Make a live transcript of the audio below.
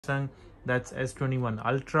Samsung, that's S21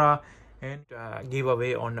 Ultra, and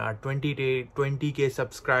giveaway on our 20K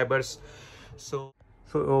subscribers. So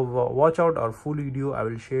watch out our full video. I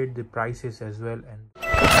will share the prices as well. And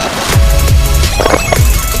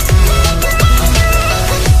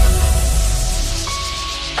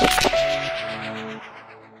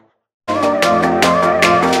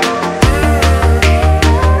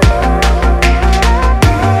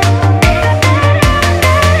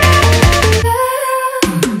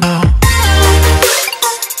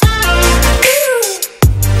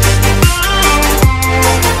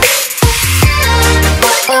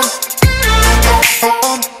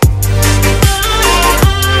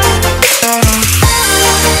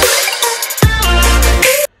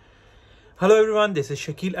hello everyone, this is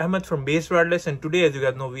Shakeel Ahmed from Base Wireless, and today, as you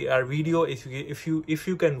guys know, our video is if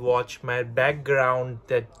you can watch my background,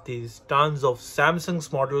 that is tons of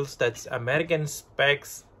Samsung's models, that's American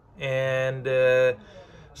specs. And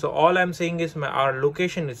so all I'm saying is our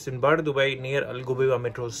location is in Burdubai near Al Ghubaiba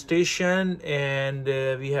metro station, and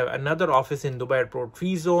we have another office in Dubai Airport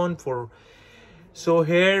Free Zone for. So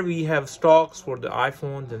here we have stocks for the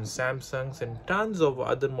iPhones and Samsungs and tons of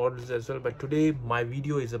other models as well. But today my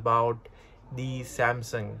video is about the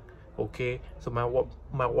Samsung. Okay, so my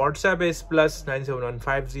WhatsApp is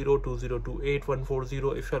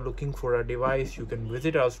 +9715020284140. if you're looking for a device, you can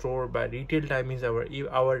visit our store. By retail time is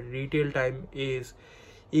our retail time is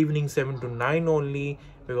evening 7 to 9 only,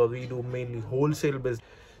 because we do mainly wholesale business.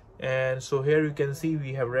 And so here you can see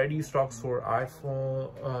we have ready stocks for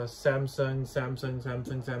iPhone, Samsung,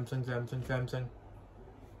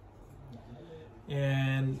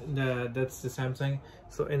 and that's the Samsung.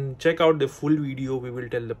 So, and check out the full video. We will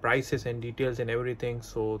tell the prices and details and everything.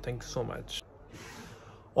 So thanks so much.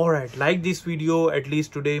 All right, like this video. At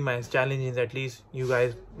least today my challenge is at least you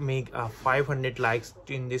guys make 500 likes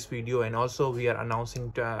in this video, and also we are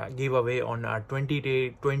announcing giveaway on our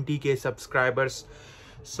 20K subscribers.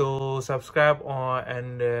 So subscribe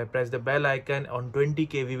and press the bell icon. On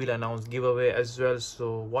 20K we will announce giveaway as well.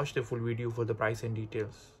 So watch the full video for the price and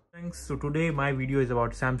details. Thanks. So today my video is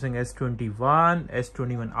about Samsung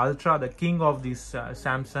S21 Ultra, the king of this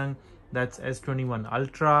Samsung, that's S21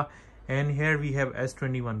 Ultra. And here we have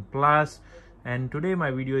S21 Plus. And today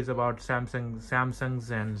my video is about Samsungs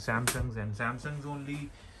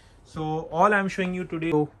only. So all I'm showing you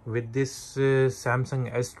today with this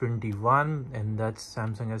Samsung S21, and that's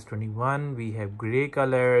Samsung S21. We have gray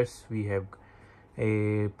colors, we have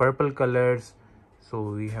a purple colors.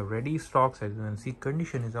 So we have ready stocks. As you can see,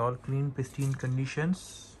 condition is all clean, pristine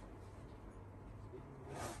conditions.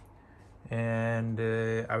 And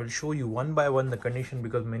I will show you one by one the condition,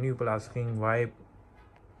 because many people asking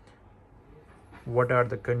what are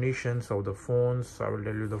the conditions of the phones. So I will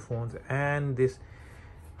tell you the phones, and this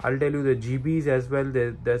I'll tell you the GBs as well.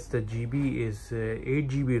 That's the GB is 8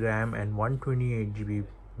 GB RAM and 128 GB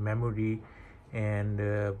memory, and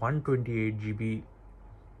 128 GB.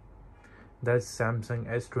 That's Samsung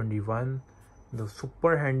S21, the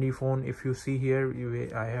super handy phone. If you see here,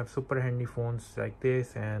 I have super handy phones like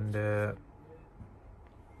this. And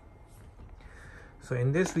so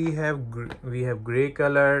in this we have gray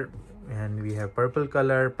color, and we have purple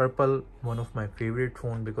color. Purple, one of my favorite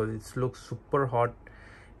phone, because it looks super hot.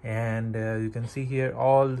 And you can see here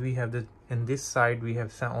all we have the in this side we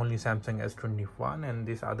have only Samsung S21 and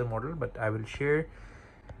this other model, but I will share.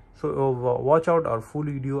 So watch out our full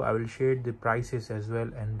video. I will share the prices as well,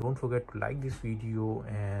 and don't forget to like this video.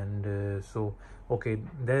 And so okay,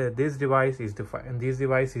 this device is the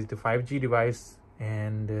 5G device,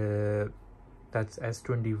 and that's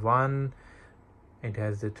S21. It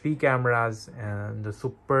has the 3 cameras and the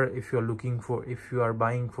super. If you are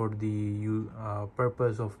buying for the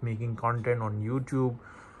purpose of making content on YouTube,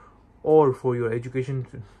 or for your education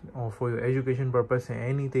purpose,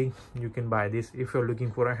 anything, you can buy this if you're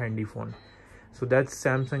looking for a handy phone. So that's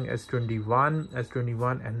Samsung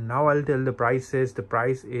S21. And now I'll tell the prices. The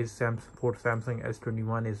price is for Samsung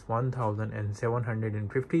S21 is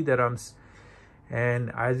 1,750 dirhams. And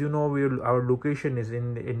as you know, our location is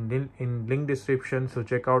in link description. So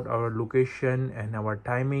check out our location and our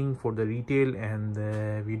timing for the retail. And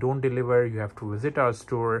we don't deliver, you have to visit our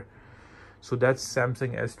store. So that's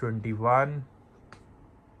Samsung S21.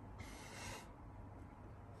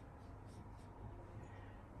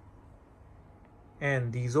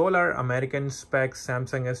 And these all are American specs,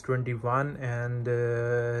 Samsung S21. And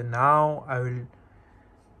now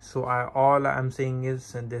all I'm saying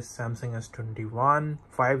is this Samsung S21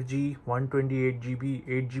 5G, 128 GB,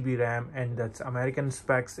 8 GB RAM, and that's American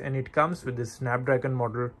specs. And it comes with this Snapdragon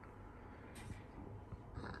model.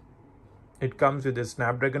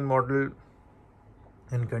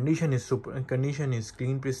 and condition is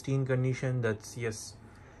clean, pristine condition. That's yes.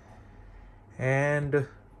 And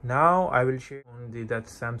now I will share on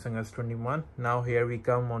that's Samsung S21. Now here we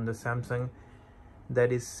come on the Samsung,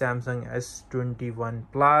 that is Samsung S21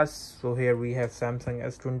 Plus. So here we have Samsung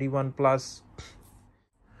S21 Plus.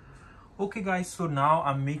 Okay guys, so now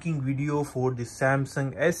I'm making video for the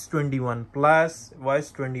Samsung S21 Plus.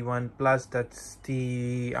 S21 Plus, that's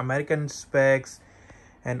the American specs,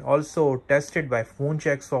 and also tested by phone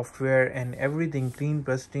check software, and everything clean,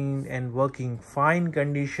 pristine and working fine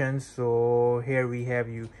conditions. So here we have,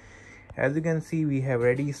 you as you can see, we have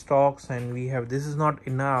ready stocks, and we have, this is not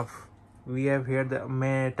enough, we have here the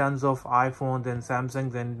tons of iPhones and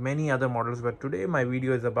Samsungs and many other models, but today my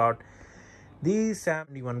video is about the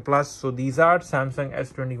S21 Plus. So these are Samsung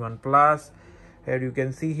S21 Plus. Here you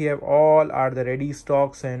can see here all are the ready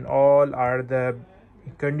stocks, and all are the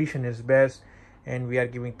condition is best, and we are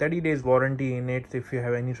giving 30 days warranty in it. If you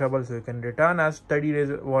have any trouble, so you can return us 30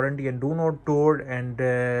 days warranty, and do not tore and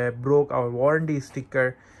broke our warranty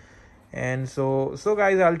sticker. And so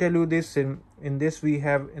guys, I'll tell you this, in this we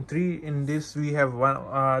have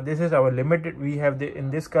one, this is our limited, we have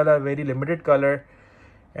in this color, very limited color,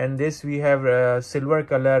 and this we have silver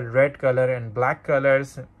color, red color and black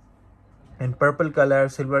colors, and purple color,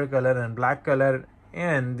 silver color and black color,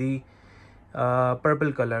 and the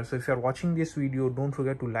purple color. So if you are watching this video, don't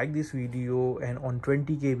forget to like this video, and on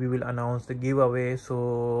 20K we will announce the giveaway,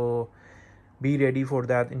 so be ready for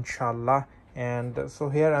that, inshallah. And so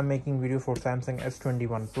here I'm making video for Samsung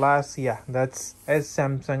S21 Plus. Yeah, that's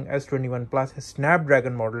Samsung S21 Plus, a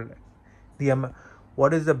Snapdragon model.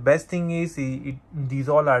 What is the best thing is these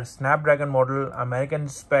all are Snapdragon model, American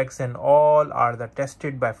specs, and all are the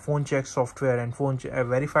tested by phone check software, and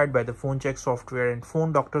verified by the phone check software and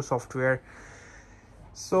phone doctor software.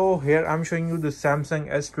 So here I'm showing you the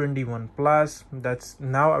Samsung S21 Plus. That's,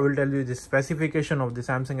 now I will tell you the specification of the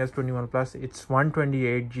Samsung S21 Plus. It's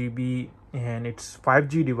 128 GB and it's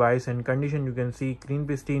 5G device, and condition you can see clean,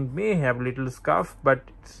 pristine, may have little scuff, but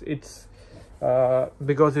it's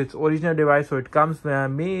because it's original device, so it comes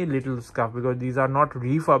may little scuff, because these are not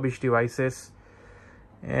refurbished devices.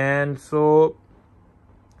 And so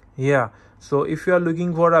yeah, so if you are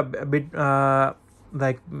looking for a bit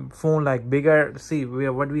like phone like bigger, see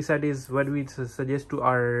what we said is, what we suggest to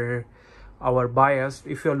our buyers,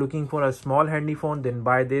 if you are looking for a small handy phone, then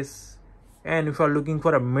buy this, and if you are looking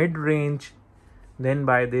for a mid-range, then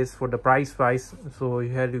buy this for the price. So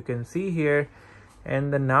here you can see here,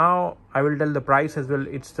 and then now I will tell the price as well.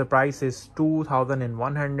 The price is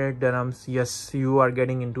 2,100 dirhams. Yes, you are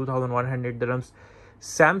getting in 2,100 dirhams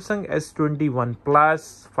Samsung S21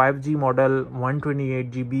 Plus 5G model, 128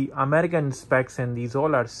 GB, American specs, and these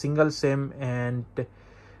all are single SIM and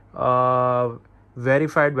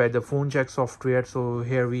verified by the phone check software. So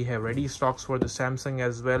here we have ready stocks for the Samsung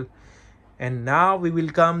as well. And now we will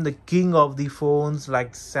come the king of the phones,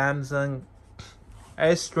 like Samsung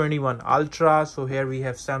S21 Ultra. So here we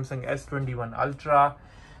have Samsung S21 Ultra.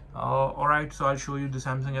 All right, so I'll show you the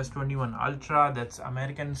Samsung S21 Ultra. That's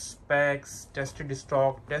American specs, tested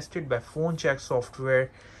stock, tested by phone check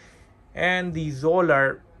software, and these all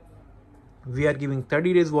are, we are giving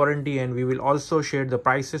 30 days warranty, and we will also share the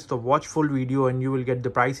prices. So watch full video and you will get the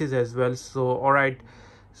prices as well. So all right,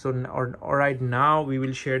 now we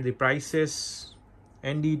will share the prices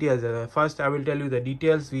and details. First I will tell you the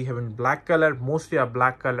details. We have in black color, mostly a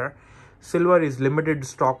black color. Silver is limited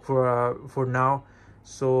stock for now.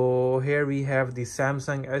 So here we have the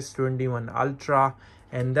Samsung S21 Ultra,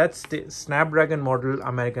 and that's the Snapdragon model,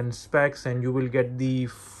 American specs, and you will get the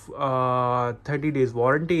 30 days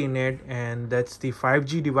warranty in it. And that's the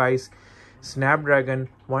 5G device, Snapdragon,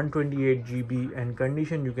 128 GB, and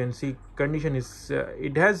condition you can see, condition is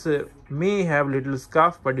it has may have little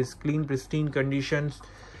scuff, but it's clean, pristine conditions.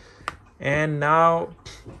 And now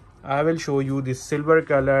I will show you the silver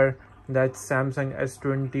color. That's Samsung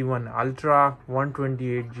S21 Ultra,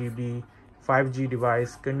 128 GB, 5G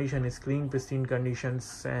device. Condition is clean, pristine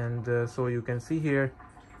conditions, and so you can see here.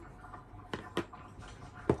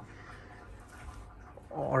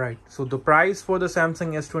 All right, so the price for the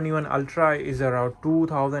Samsung S21 Ultra is around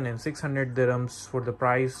 2,600 dirhams for the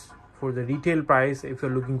price, for the retail price. If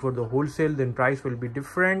you're looking for the wholesale, then price will be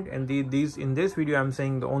different. And these in this video I'm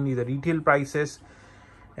saying only the retail prices.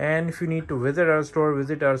 And if you need to visit our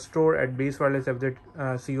store at Base Wireless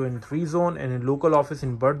CO in 3 zone, and in local office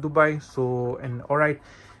in Burdubai. So, and all right,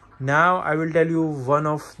 now I will tell you one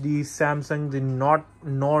of the Samsung, the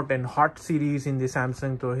Note and Hot series in the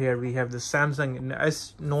Samsung. So here we have the Samsung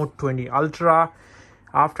S Note 20 Ultra.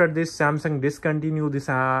 After this, Samsung discontinued this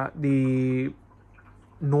the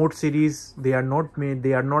Note series. They are not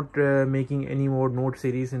making any more Note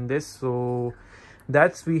series in this. So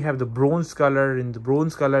that's, we have the bronze color. In the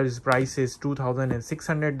bronze color, is price is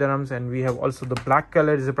 2,600 dirhams, and we have also the black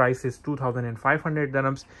color, is the price is 2,500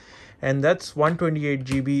 dirhams. And that's 128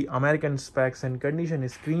 GB American specs, and condition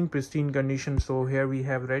is clean, pristine condition. So here we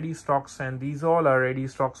have ready stocks, and these all are ready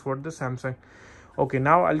stocks for the Samsung. Okay,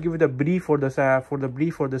 now I'll give you the brief for the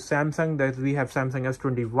Samsung. That we have Samsung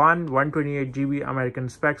S21, 128 GB American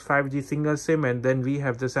specs, 5G single SIM, and then we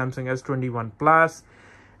have the Samsung S21 Plus.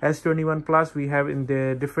 S21 Plus we have in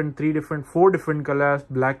the four different colors: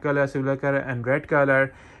 black color, silver color, and red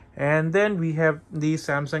color. And then we have the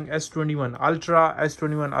Samsung S21 Ultra.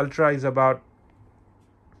 S21 Ultra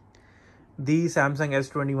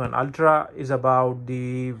is about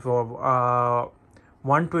the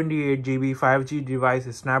 128 GB 5G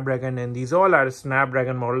device, Snapdragon, and these all are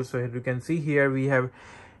Snapdragon models. So you can see here we have,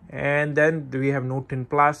 and then we have Note 10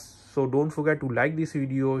 Plus. So don't forget to like this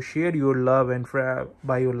video, share your love, and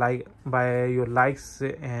by your likes,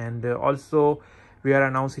 and also we are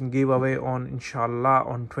announcing giveaway on, inshallah,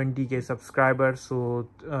 on 20k subscribers. So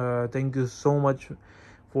thank you so much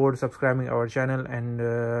for subscribing our channel, and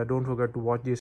don't forget to watch this